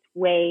perfect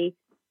way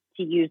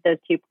to use those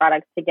 2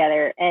 products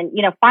together. And,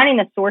 finding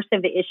the source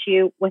of the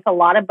issue with a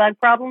lot of bug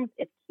problems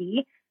is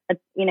key.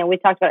 We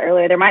talked about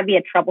earlier, there might be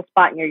a trouble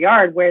spot in your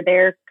yard where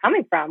they're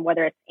coming from,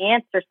 whether it's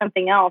ants or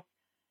something else.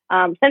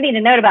 Something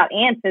to note about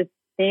ants is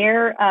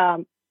their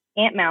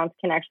ant mounds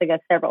can actually go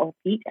several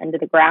feet under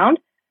the ground.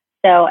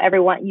 So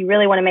you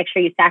really want to make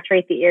sure you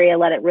saturate the area,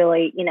 let it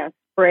really,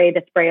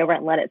 spray over it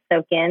and let it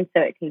soak in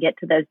so it can get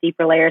to those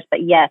deeper layers.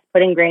 But yes,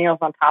 putting granules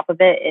on top of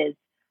it is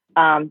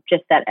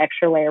just that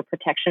extra layer of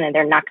protection, and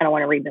they're not going to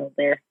want to rebuild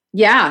there.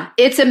 Yeah,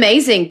 it's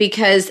amazing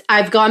because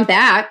I've gone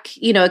back,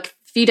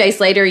 a few days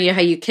later, how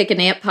you kick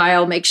an ant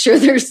pile, make sure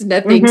there's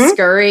nothing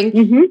scurrying.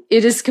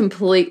 It is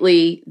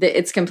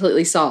it's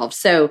completely solved.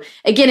 So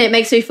again, it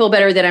makes me feel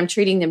better that I'm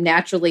treating them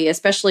naturally,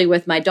 especially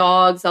with my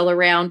dogs all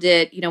around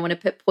it. You don't want to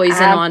put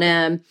poison on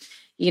them,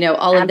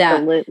 all of that.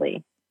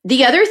 Absolutely.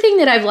 The other thing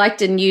that I've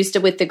liked and used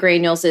with the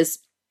granules is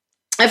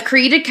I've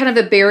created kind of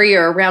a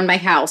barrier around my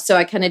house. So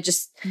I kind of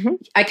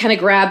I kind of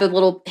grab a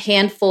little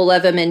handful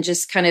of them and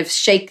just kind of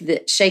shake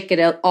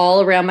it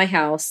all around my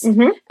house.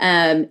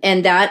 And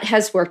that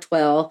has worked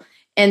well.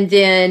 And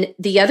then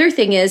the other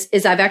thing is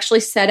I've actually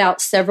set out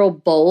several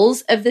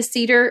bowls of the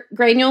cedar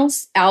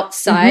granules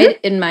outside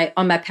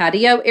on my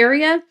patio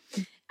area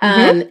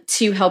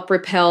to help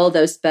repel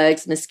those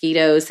bugs,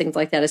 mosquitoes, things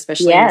like that,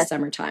 especially in the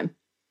summertime.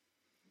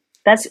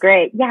 That's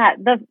great. Yeah.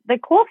 The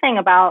cool thing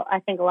about, I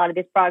think, a lot of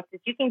these products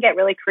is you can get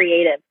really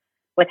creative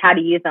with how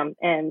to use them.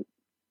 And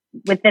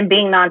with them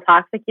being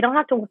non-toxic, you don't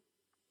have to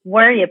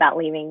worry about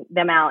leaving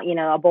them out,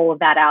 a bowl of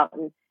that out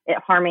and it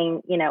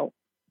harming,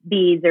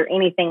 bees or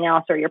anything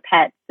else or your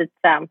pets.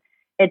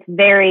 It's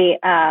very,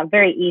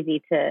 very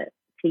easy to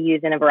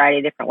use in a variety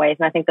of different ways.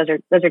 And I think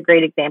those are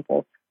great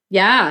examples.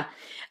 Yeah.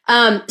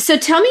 So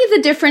tell me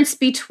the difference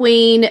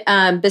between,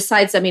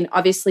 besides,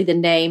 obviously the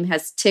name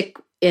has tick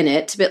in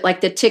it, but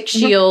like the tick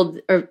shield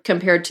or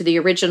compared to the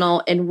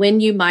original, and when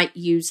you might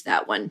use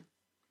that one.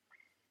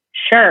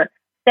 Sure.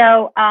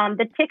 So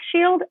the tick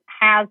shield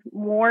has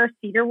more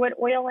cedarwood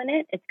oil in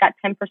it. It's got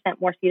 10%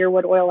 more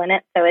cedarwood oil in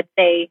it. So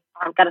it's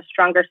got a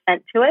stronger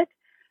scent to it.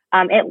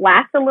 It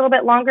lasts a little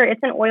bit longer.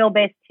 It's an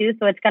oil-based too,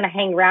 so it's going to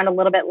hang around a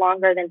little bit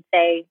longer than,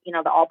 say,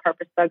 the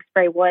all-purpose bug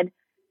spray would.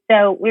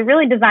 So we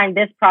really designed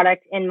this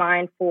product in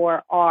mind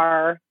for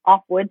our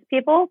off-woods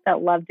people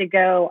that love to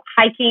go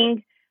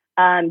hiking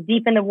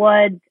deep in the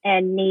woods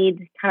and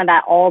need kind of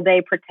that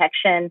all-day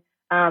protection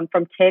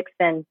from ticks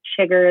and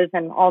chiggers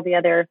and all the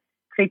other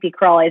creepy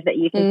crawlies that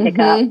you can pick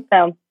up.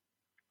 So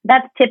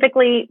that's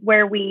typically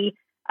where we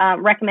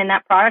recommend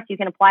that product. You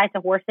can apply it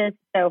to horses.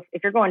 So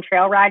if you're going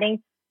trail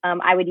riding,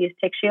 I would use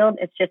Tick Shield.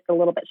 It's just a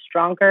little bit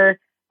stronger,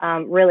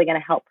 really going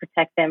to help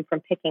protect them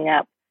from picking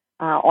up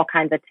all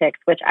kinds of ticks,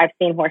 which I've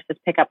seen horses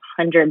pick up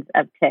hundreds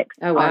of ticks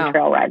on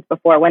trail rides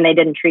before when they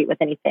didn't treat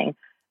with anything.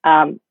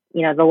 The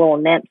little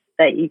nymphs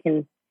that you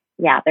can,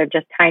 they're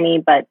just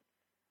tiny, but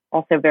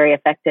also very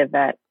effective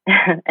at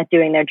at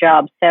doing their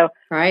job. So,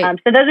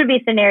 so those would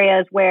be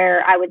scenarios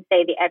where I would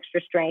say the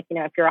extra strength,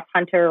 if you're a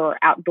hunter or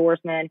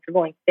outdoorsman, if you're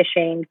going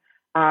fishing,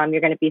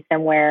 you're going to be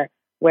somewhere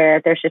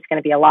where there's just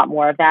going to be a lot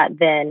more of that,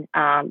 then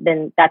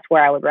that's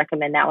where I would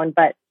recommend that one.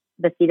 But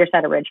the Cedar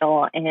Side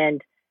Original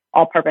and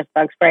all-purpose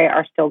bug spray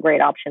are still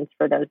great options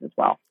for those as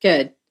well.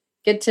 Good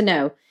to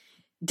know.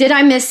 Did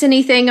I miss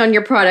anything on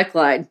your product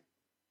line?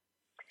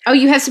 Oh,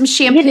 you have some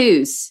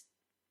shampoos.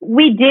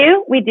 We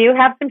do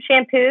have some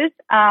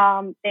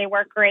shampoos. They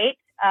work great.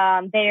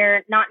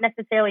 They're not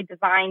necessarily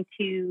designed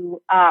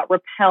to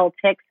repel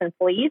ticks and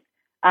fleas.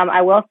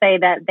 I will say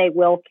that they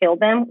will kill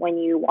them when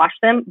you wash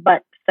them,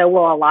 but so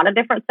will a lot of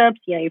different soaps.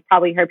 You've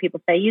probably heard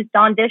people say use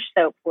Dawn dish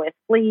soap with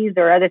fleas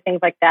or other things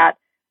like that.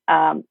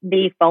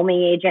 The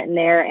foaming agent in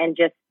there and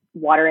just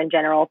water in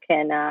general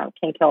can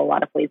kill a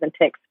lot of fleas and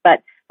ticks.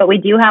 But we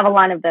do have a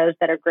line of those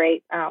that are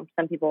great.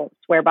 Some people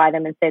swear by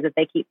them and say that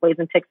they keep fleas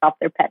and ticks off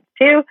their pets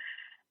too.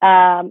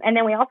 And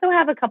then we also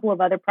have a couple of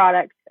other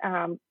products.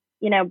 Being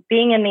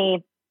in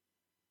the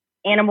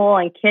animal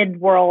and kids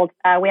world,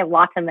 we have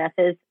lots of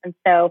messes, and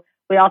so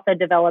we also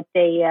developed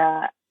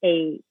a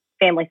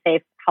family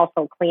safe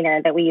household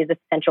cleaner that we use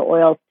essential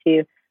oils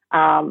to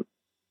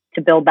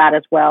build that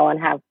as well,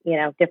 and have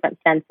different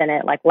scents in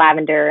it like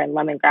lavender and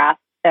lemongrass.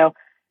 So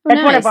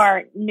that's one of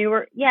our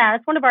newer. Yeah,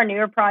 that's one of our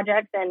newer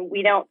projects, and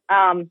we don't.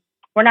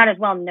 We're not as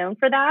well known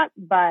for that,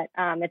 but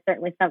it's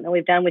certainly something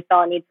we've done. We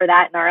saw a need for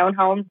that in our own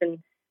homes, and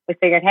we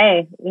figured,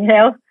 hey,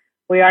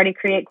 we already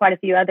create quite a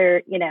few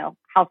other,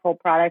 household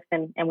products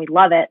and we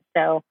love it.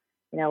 So,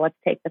 let's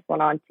take this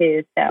one on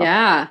too. So,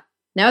 yeah,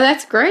 no,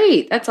 that's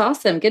great. That's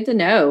awesome. Good to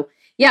know.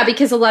 Yeah.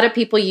 Because a lot of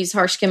people use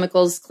harsh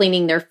chemicals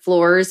cleaning their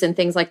floors and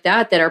things like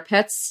that our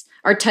pets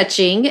are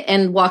touching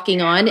and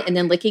walking on and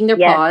then licking their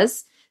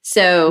paws.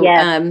 So,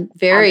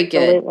 very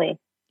absolutely. Good.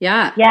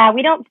 Yeah. Yeah.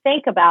 We don't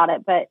think about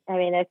it, but I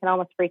mean, it can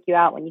almost freak you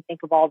out when you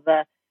think of all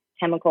the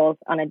chemicals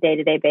on a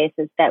day-to-day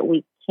basis that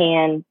we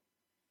can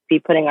be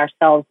putting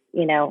ourselves,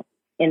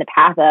 in the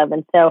path of.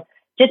 And so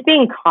just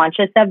being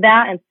conscious of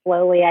that and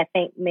slowly, I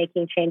think,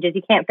 making changes.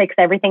 You can't fix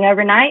everything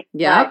overnight.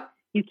 Yeah.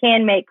 You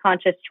can make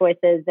conscious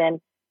choices.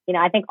 And,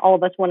 I think all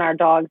of us want our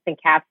dogs and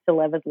cats to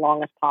live as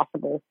long as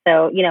possible.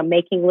 So,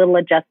 making little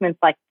adjustments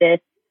like this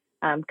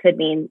could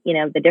mean,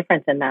 the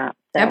difference in that.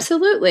 So.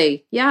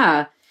 Absolutely.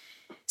 Yeah.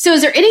 So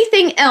is there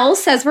anything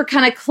else as we're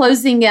kind of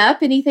closing up,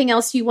 anything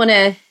else you want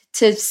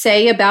to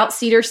say about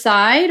Cedar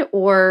Side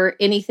or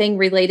anything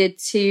related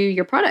to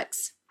your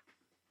products?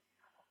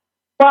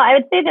 Well, I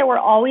would say that we're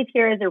always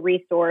here as a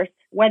resource,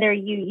 whether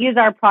you use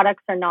our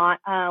products or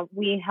not.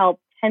 We help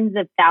tens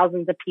of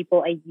thousands of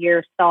people a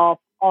year solve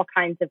all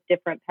kinds of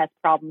different pest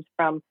problems,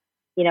 from,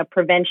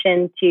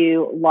 prevention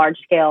to large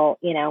scale,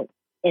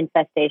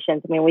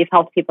 infestations. I mean, we've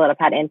helped people that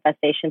have had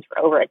infestations for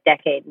over a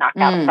decade knock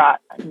out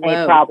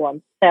a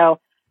problem. So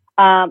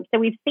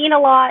we've seen a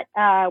lot.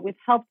 We've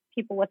helped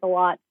people with a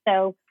lot.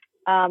 So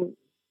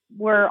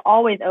we're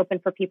always open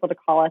for people to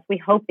call us. We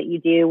hope that you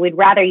do. We'd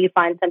rather you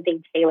find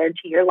something tailored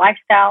to your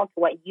lifestyle, to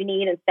what you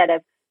need, instead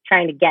of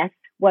trying to guess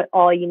what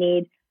all you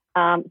need.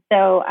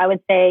 So I would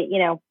say,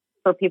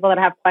 for people that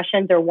have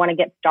questions or want to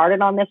get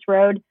started on this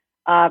road,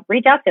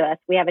 reach out to us.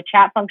 We have a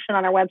chat function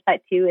on our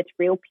website too. It's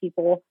Real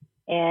People,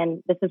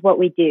 and this is what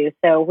we do.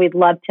 So we'd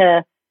love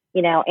to,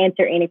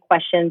 answer any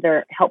questions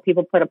or help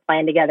people put a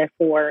plan together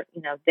for,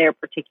 their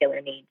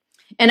particular needs.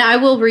 And I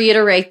will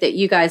reiterate that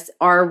you guys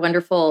are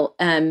wonderful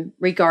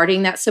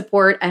regarding that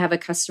support. I have a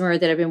customer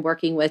that I've been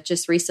working with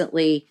just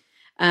recently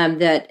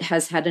that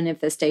has had an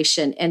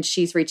infestation, and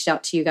she's reached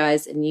out to you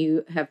guys, and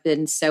you have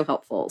been so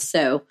helpful.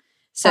 So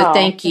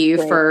thank you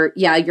for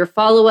your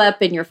follow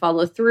up and your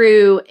follow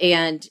through,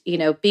 and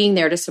being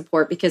there to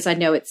support, because I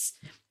know it's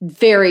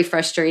very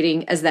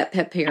frustrating as that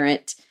pet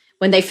parent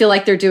when they feel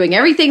like they're doing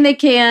everything they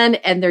can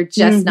and they're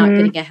just not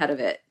getting ahead of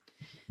it.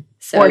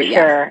 So, for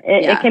sure.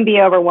 It can be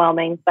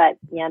overwhelming, but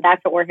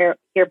that's what we're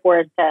here for,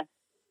 is to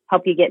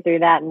help you get through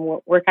that.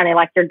 And we're kind of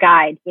like your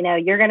guide.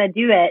 You're going to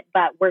do it,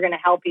 but we're going to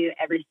help you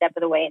every step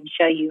of the way and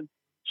show you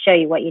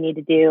what you need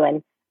to do.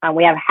 And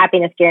we have a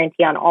happiness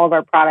guarantee on all of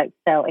our products.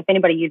 So if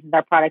anybody uses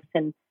our products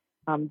and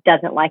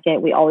doesn't like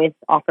it, we always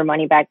offer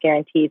money back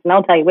guarantees. And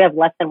I'll tell you, we have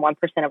less than 1%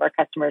 of our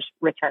customers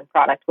return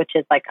product, which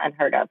is like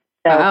unheard of.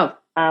 So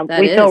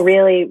we feel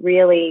really,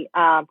 really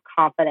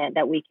confident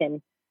that we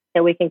can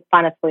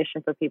find a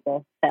solution for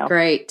people. So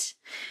great.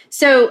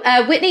 So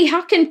Whitney,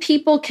 how can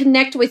people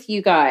connect with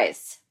you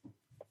guys?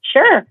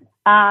 Sure.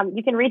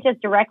 You can reach us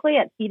directly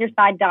at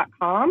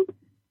cedarside.com.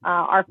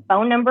 Our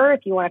phone number,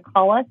 if you want to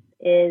call us,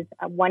 is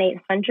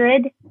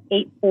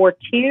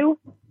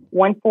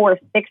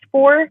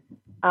 1-800-842-1464.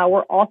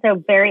 We're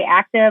also very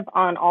active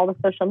on all the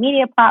social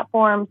media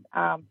platforms,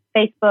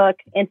 Facebook,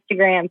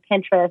 Instagram,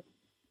 Pinterest.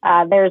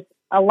 There's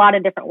a lot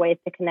of different ways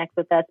to connect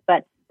with us,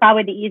 but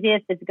probably the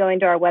easiest is going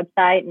to our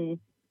website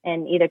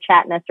and either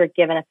chatting us or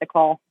giving us a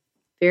call.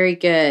 Very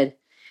good.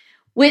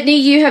 Whitney,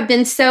 you have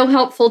been so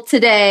helpful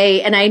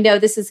today, and I know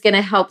this is going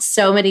to help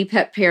so many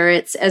pet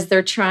parents as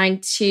they're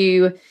trying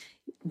to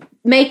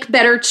make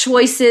better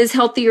choices,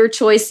 healthier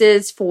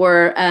choices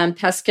for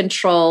pest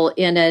control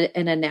in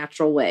a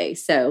natural way.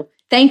 So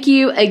thank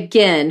you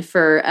again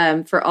for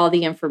all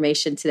the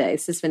information today.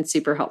 This has been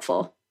super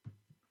helpful.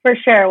 For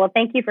sure. Well,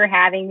 thank you for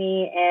having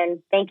me,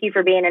 and thank you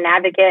for being an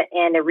advocate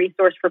and a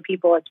resource for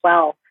people as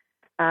well.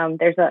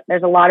 There's a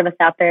lot of us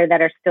out there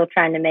that are still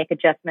trying to make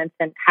adjustments,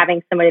 and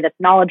having somebody that's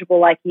knowledgeable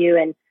like you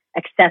and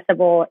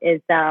accessible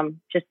is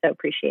just so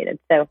appreciated.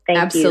 So thank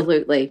you.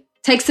 Absolutely.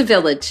 Takes a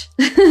village.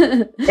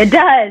 It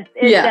does.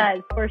 It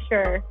does, for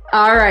sure.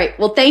 All right.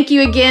 Well, thank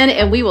you again,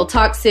 and we will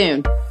talk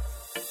soon.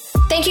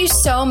 Thank you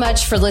so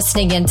much for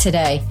listening in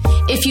today.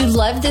 If you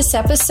loved this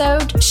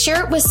episode,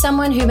 share it with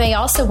someone who may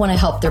also want to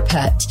help their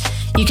pet.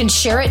 You can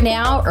share it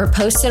now or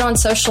post it on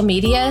social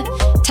media.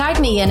 Tag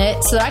me in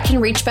it so that I can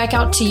reach back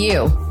out to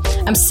you.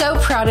 I'm so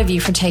proud of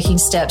you for taking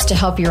steps to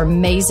help your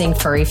amazing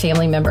furry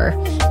family member.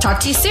 Talk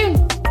to you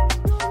soon.